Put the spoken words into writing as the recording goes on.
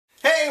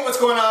Hey, what's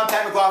going on?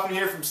 Pat McLaughlin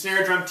here from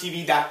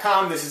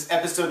SnareDrumTV.com. This is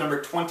episode number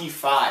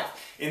 25.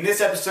 In this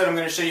episode, I'm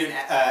going to show you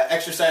an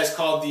exercise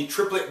called the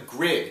Triplet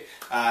Grid.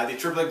 The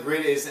Triplet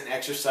Grid is an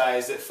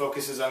exercise that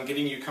focuses on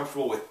getting you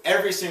comfortable with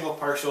every single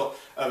partial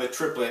of a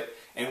triplet,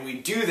 and we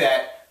do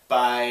that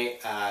by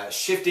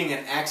shifting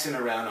an accent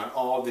around on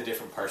all the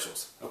different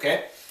partials.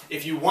 Okay?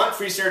 If you want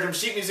free snare drum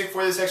sheet music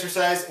for this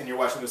exercise and you're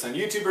watching this on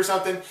YouTube or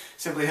something,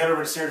 simply head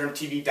over to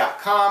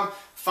SnareDrumTV.com,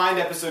 find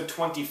episode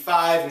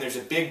 25, and there's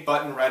a big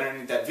button right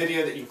underneath that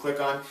video that you can click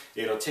on.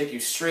 It'll take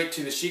you straight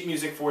to the sheet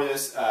music for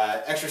this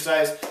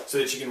exercise so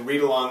that you can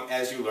read along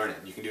as you learn it.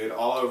 You can do it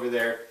all over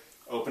there.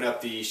 Open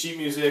up the sheet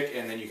music,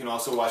 and then you can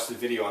also watch the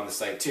video on the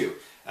site too.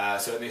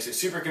 So it makes it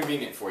super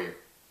convenient for you.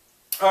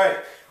 Alright,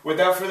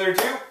 without further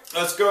ado,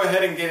 let's go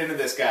ahead and get into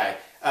this guy.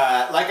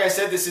 Like I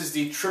said, this is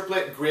the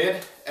Triplet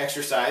Grid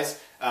exercise,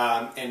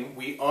 and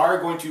we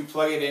are going to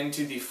plug it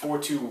into the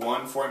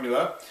 4-2-1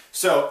 formula.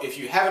 So if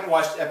you haven't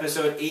watched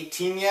episode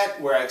 18 yet,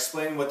 where I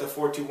explain what the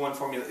 4-2-1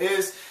 formula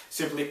is,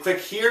 simply click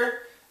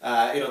here.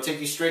 It'll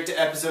take you straight to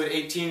episode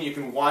 18. You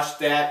can watch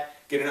that,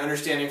 get an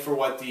understanding for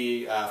what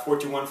the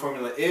 4-2-1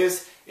 formula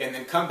is, and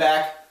then come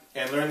back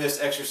and learn this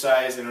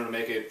exercise, and it'll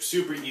make it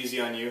super easy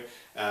on you,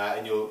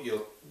 and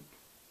you'll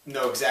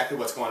know exactly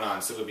what's going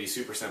on, so it'll be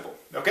super simple.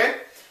 Okay?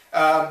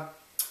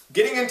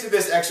 Getting into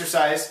this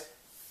exercise,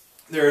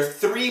 there are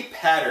 3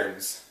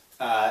 patterns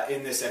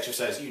in this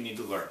exercise that you need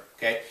to learn.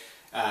 Okay?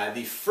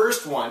 The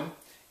first one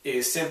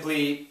is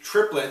simply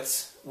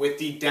triplets with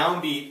the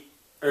downbeat,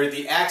 or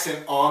the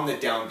accent on the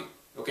downbeat.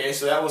 Okay,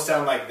 so that will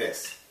sound like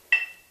this.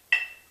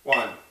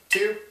 1,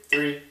 2,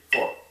 3,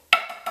 4.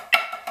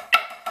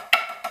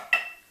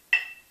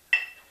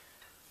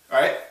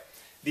 Alright?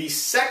 The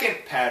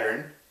second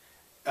pattern,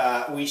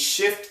 we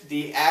shift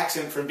the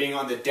accent from being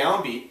on the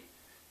downbeat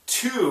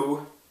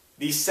to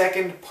the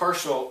second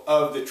partial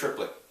of the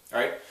triplet.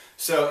 Alright?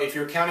 So if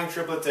you're counting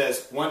triplets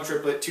as 1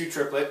 triplet, 2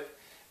 triplet,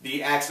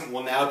 the accent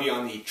will now be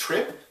on the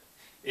trip.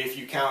 If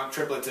you count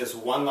triplets as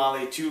 1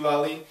 lolly, 2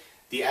 lolly,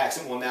 the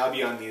accent will now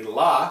be on the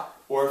la.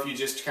 Or if you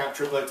just count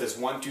triplets as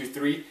 1, 2,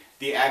 3,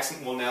 the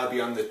accent will now be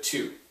on the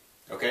 2.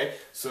 Okay?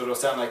 So it'll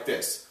sound like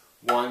this.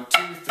 1,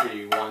 2,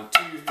 3, 1,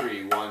 2,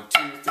 3, 1, 2,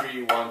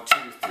 3, 1, 2,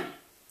 3.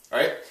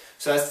 Alright?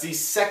 So that's the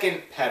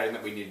second pattern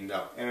that we need to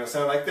know. And it'll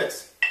sound like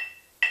this.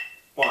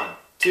 1,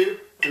 2,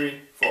 3,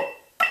 4.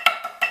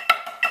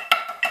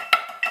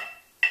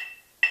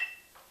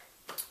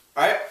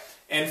 Alright?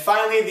 And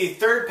finally, the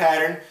third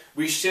pattern,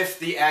 we shift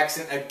the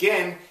accent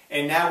again,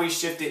 and now we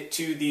shift it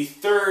to the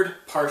third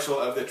partial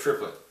of the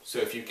triplet. So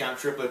if you count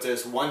triplets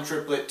as 1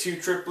 triplet, 2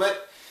 triplet,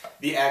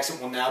 the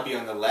accent will now be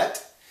on the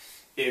let.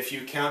 If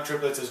you count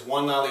triplets as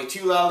 1 lolly,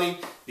 2 lolly,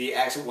 the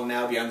accent will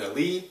now be on the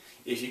li.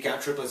 If you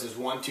count triplets as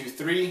 1, 2,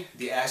 3,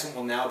 the accent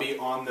will now be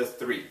on the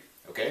 3.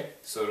 Okay?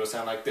 So it'll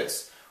sound like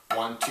this.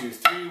 1, 2,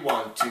 3,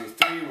 1, 2,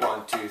 3,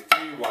 1, 2,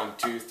 3, 1,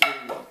 2, 3,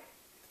 1.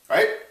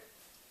 Alright?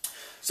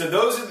 So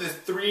those are the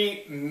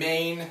 3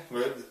 main,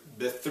 or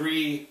the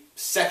 3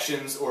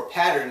 sections or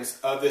patterns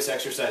of this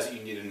exercise that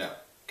you need to know.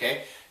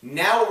 Okay?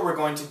 Now what we're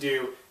going to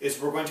do is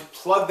we're going to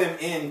plug them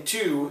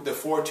into the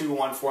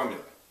 4-2-1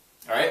 formula.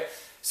 Alright?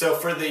 So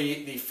for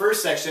the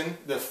first section,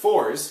 the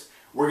 4s,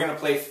 we're going to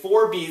play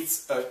 4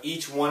 beats of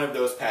each one of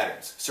those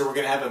patterns. So we're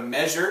going to have a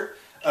measure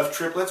of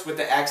triplets with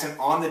the accent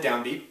on the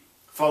downbeat,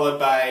 followed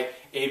by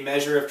a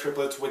measure of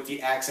triplets with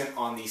the accent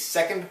on the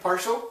second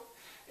partial,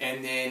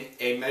 and then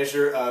a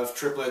measure of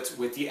triplets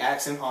with the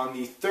accent on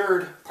the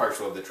third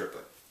partial of the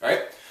triplet.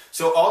 Alright?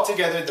 So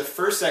altogether, the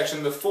first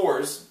section, the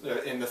 4s,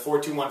 in the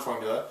 4-2-1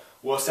 formula,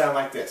 will sound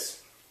like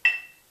this.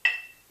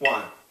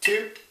 1,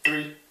 2,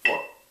 3, 4.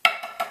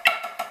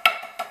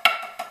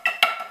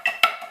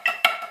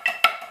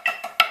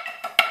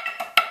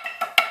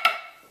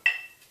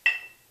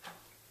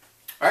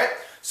 Alright?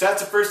 So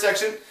that's the first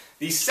section.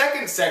 The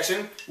second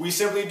section, we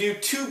simply do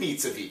 2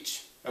 beats of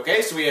each.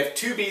 Okay, so we have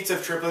 2 beats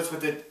of triplets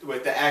with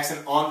the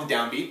accent on the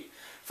downbeat,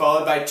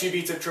 followed by 2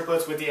 beats of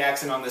triplets with the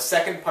accent on the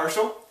second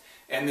partial,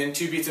 and then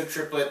 2 beats of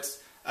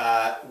triplets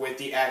with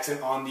the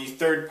accent on the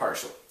third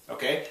partial.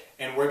 Okay,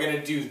 and we're going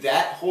to do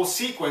that whole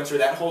sequence, or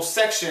that whole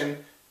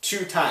section,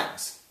 2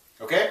 times.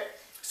 Okay,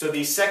 so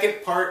the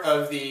second part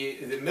of the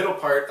middle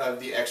part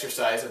of the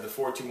exercise of the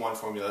 4-2-1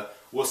 formula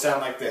will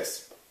sound like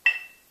this.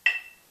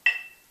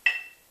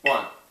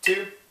 1,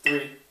 2,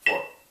 3,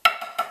 4.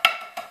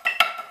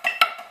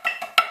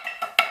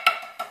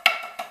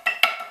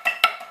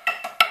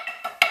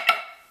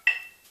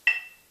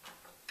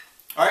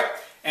 Alright,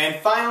 and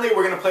finally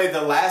we're going to play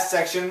the last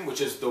section,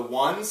 which is the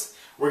 1s.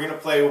 We're going to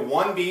play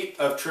 1 beat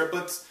of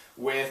triplets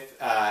with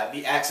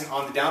the accent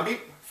on the downbeat,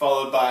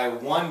 followed by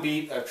 1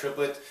 beat of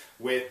triplet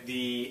with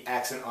the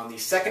accent on the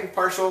second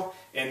partial,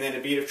 and then a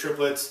beat of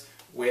triplets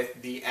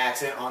with the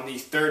accent on the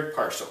third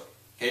partial.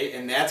 Okay,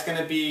 and that's going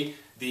to be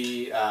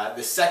the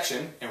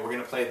section, and we're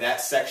going to play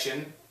that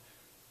section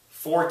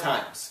 4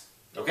 times.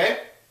 Okay?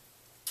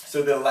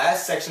 So the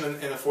last section in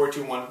the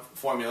 4-2-1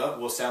 formula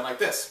will sound like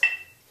this.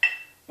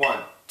 1,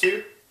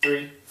 2,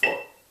 3, 4.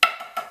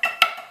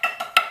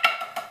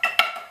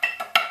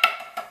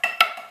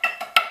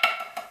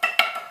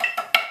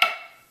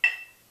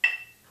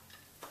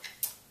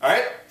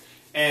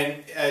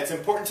 And it's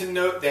important to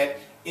note that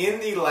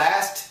in the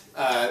last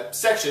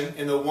section,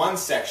 in the one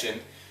section,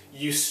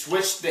 you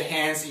switch the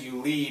hands that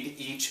you lead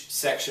each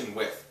section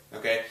with,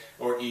 okay,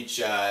 or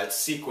each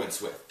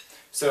sequence with.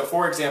 So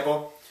for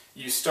example,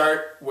 you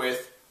start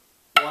with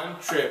 1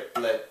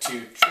 triplet,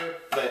 2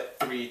 triplet,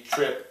 3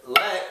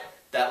 triplet.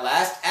 That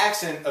last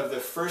accent of the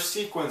first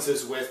sequence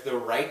is with the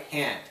right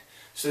hand.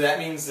 So that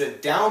means the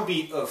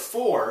downbeat of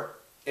 4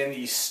 and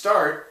the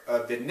start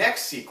of the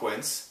next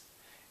sequence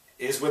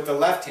is with the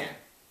left hand.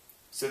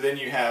 So then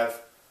you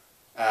have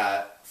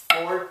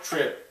 4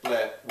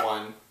 triplet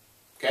 1,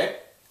 okay?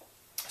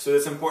 So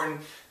it's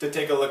important to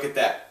take a look at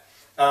that.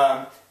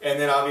 And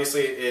then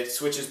obviously it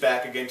switches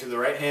back again to the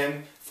right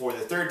hand for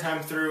the 3rd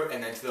time through,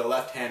 and then to the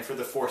left hand for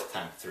the 4th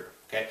time through,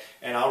 okay?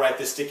 And I'll write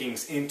the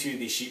stickings into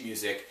the sheet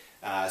music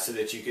so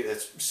that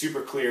that's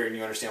super clear and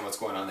you understand what's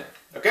going on there,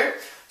 okay?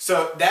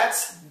 So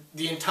that's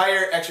the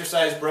entire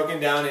exercise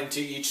broken down into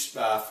each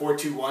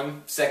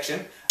 4-2-1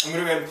 section. I'm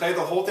going to go ahead and play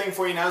the whole thing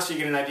for you now so you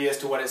get an idea as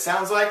to what it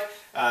sounds like.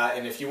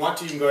 And if you want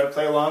to, you can go ahead and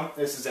play along.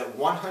 This is at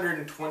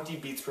 120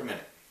 beats per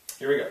minute.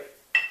 Here we go.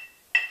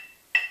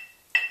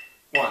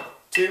 1,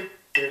 2,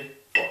 3,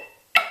 4.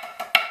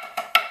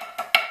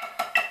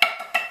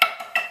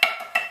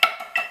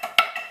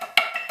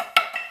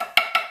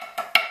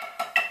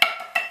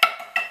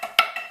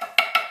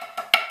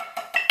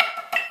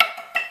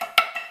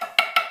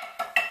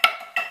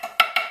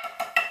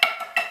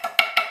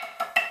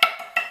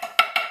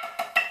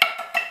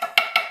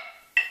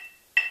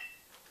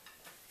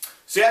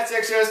 So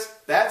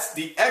that's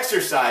the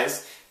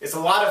exercise. It's a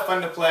lot of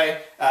fun to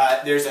play.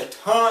 There's a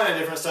ton of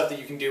different stuff that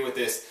you can do with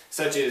this,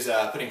 such as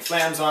putting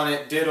flams on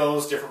it,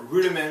 diddles, different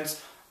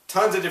rudiments,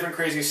 tons of different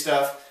crazy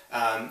stuff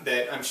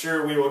that I'm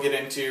sure we will get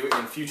into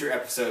in future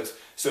episodes.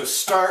 So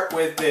start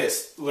with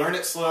this. Learn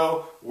it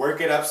slow,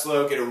 work it up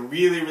slow, get a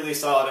really, really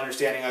solid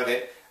understanding of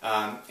it,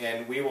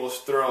 and we will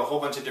throw a whole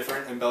bunch of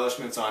different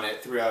embellishments on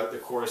it throughout the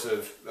course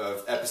of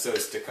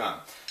episodes to come.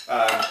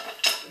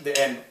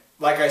 And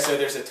like I said,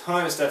 there's a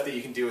ton of stuff that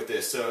you can do with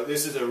this. So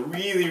this is a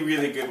really,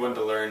 really good one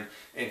to learn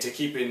and to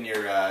keep in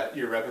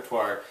your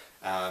repertoire,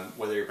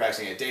 whether you're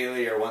practicing it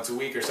daily or once a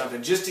week or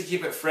something, just to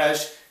keep it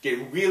fresh, get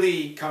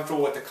really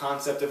comfortable with the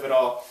concept of it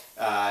all,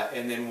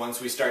 and then once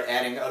we start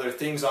adding other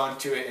things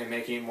onto it and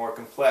making it more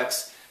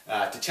complex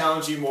to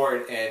challenge you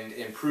more and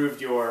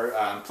improve your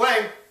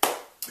playing,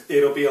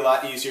 it'll be a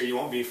lot easier. You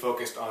won't be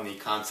focused on the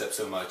concept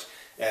so much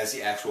as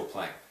the actual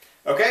playing.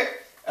 Okay?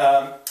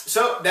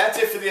 So that's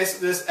it for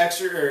this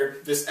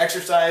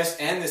exercise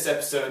and this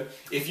episode.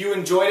 If you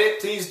enjoyed it,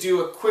 please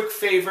do a quick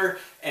favor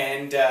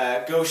and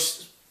go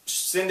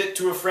send it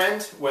to a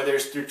friend, whether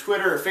it's through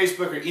Twitter or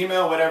Facebook or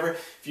email, whatever.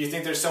 If you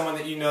think there's someone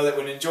that you know that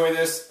would enjoy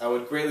this, I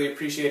would greatly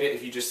appreciate it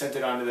if you just sent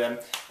it on to them.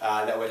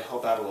 That would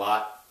help out a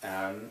lot.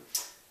 And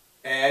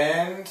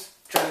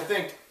trying to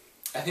think,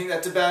 I think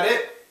that's about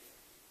it.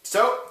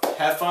 So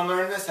have fun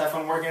learning this, have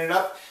fun working it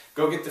up.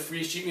 Go get the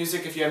free sheet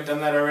music if you haven't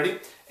done that already.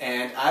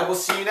 And I will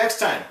see you next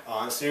time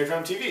on Snare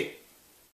Drum TV.